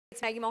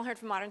it's Maggie Mulhern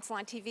from Modern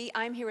Salon TV.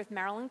 I'm here with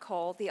Marilyn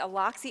Cole, the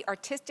Aloxxi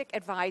Artistic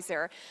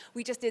Advisor.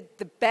 We just did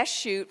the best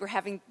shoot. We're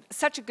having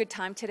such a good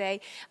time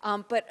today.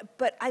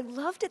 But I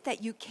loved it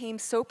that you came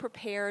so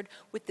prepared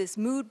with this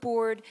mood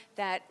board,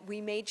 that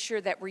we made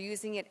sure that we're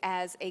using it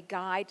as a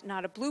guide,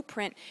 not a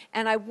blueprint.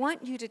 And I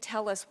want you to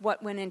tell us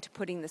what went into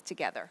putting this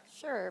together.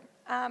 Sure.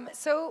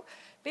 So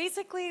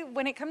basically,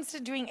 when it comes to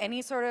doing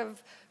any sort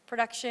of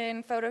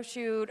production, photo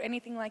shoot,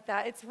 anything like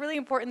that, it's really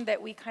important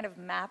that we kind of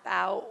map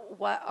out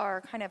what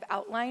our kind of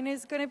outline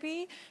is going to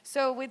be.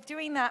 So with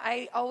doing that,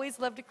 I always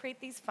love to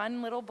create these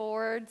fun little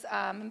boards.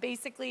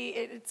 Basically,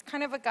 it's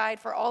kind of a guide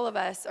for all of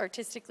us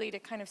artistically to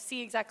kind of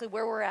see exactly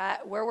where we're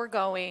at, where we're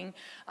going.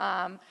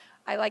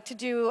 I like to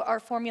do our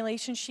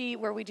formulation sheet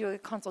where we do a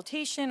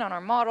consultation on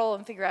our model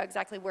and figure out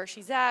exactly where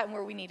she's at and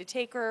where we need to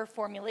take her,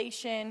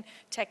 formulation,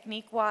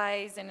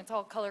 technique-wise, and it's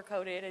all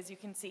color-coded, as you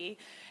can see.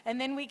 And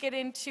then we get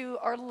into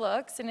our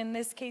looks, and in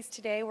this case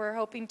today, we're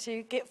hoping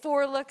to get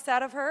 4 looks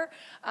out of her.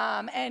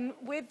 And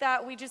with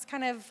that, we just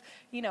kind of,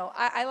 you know,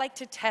 I like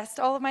to test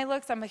all of my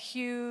looks. I'm a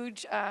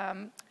huge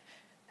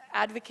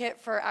advocate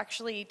for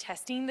actually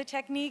testing the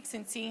techniques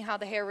and seeing how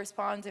the hair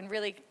responds and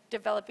really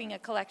developing a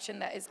collection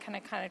that is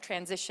kind of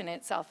transition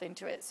itself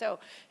into it. So,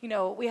 you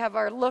know, we have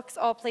our looks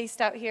all placed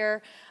out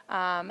here,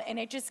 and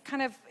it just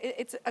kind of,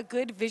 it's a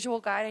good visual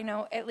guide, I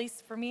know, at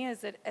least for me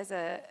as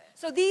a...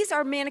 So these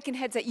are mannequin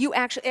heads that you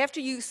actually, after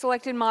you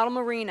selected Model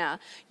Marina,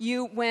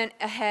 you went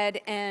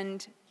ahead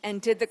and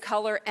did the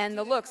color and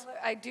the looks.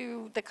 I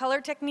do the color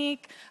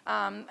technique,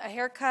 a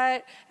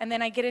haircut, and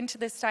then I get into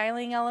the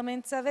styling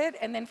elements of it,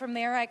 and then from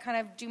there I kind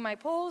of do my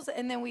pulls,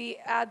 and then we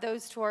add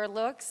those to our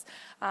looks.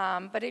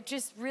 But it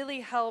just really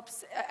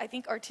helps. I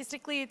think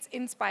artistically it's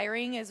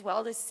inspiring as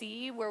well to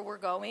see where we're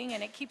going,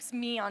 and it keeps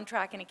me on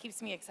track and it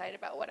keeps me excited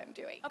about what I'm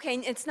doing. Okay,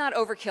 and it's not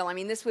overkill. I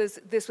mean, this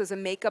was a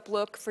makeup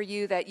look for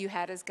you that you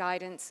had as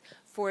guidance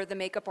for the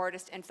makeup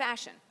artist and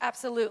fashion.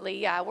 Absolutely,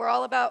 yeah. We're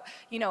all about,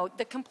 you know,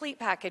 the complete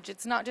package.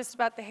 It's not just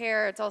about the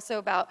hair, it's also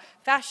about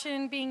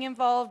fashion being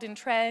involved in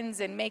trends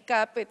and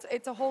makeup.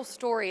 It's a whole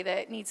story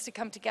that needs to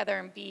come together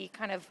and be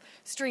kind of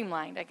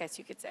streamlined, I guess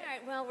you could say. All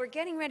right, well, we're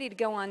getting ready to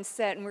go on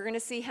set, and we're going to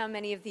see how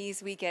many of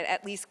these we get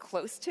at least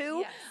close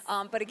to.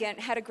 Yes. But again,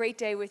 had a great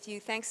day with you.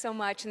 Thanks so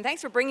much, and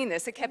thanks for bringing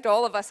this. It kept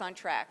all of us on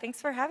track.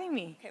 Thanks for having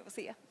me. Okay, we'll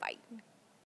see you. Bye.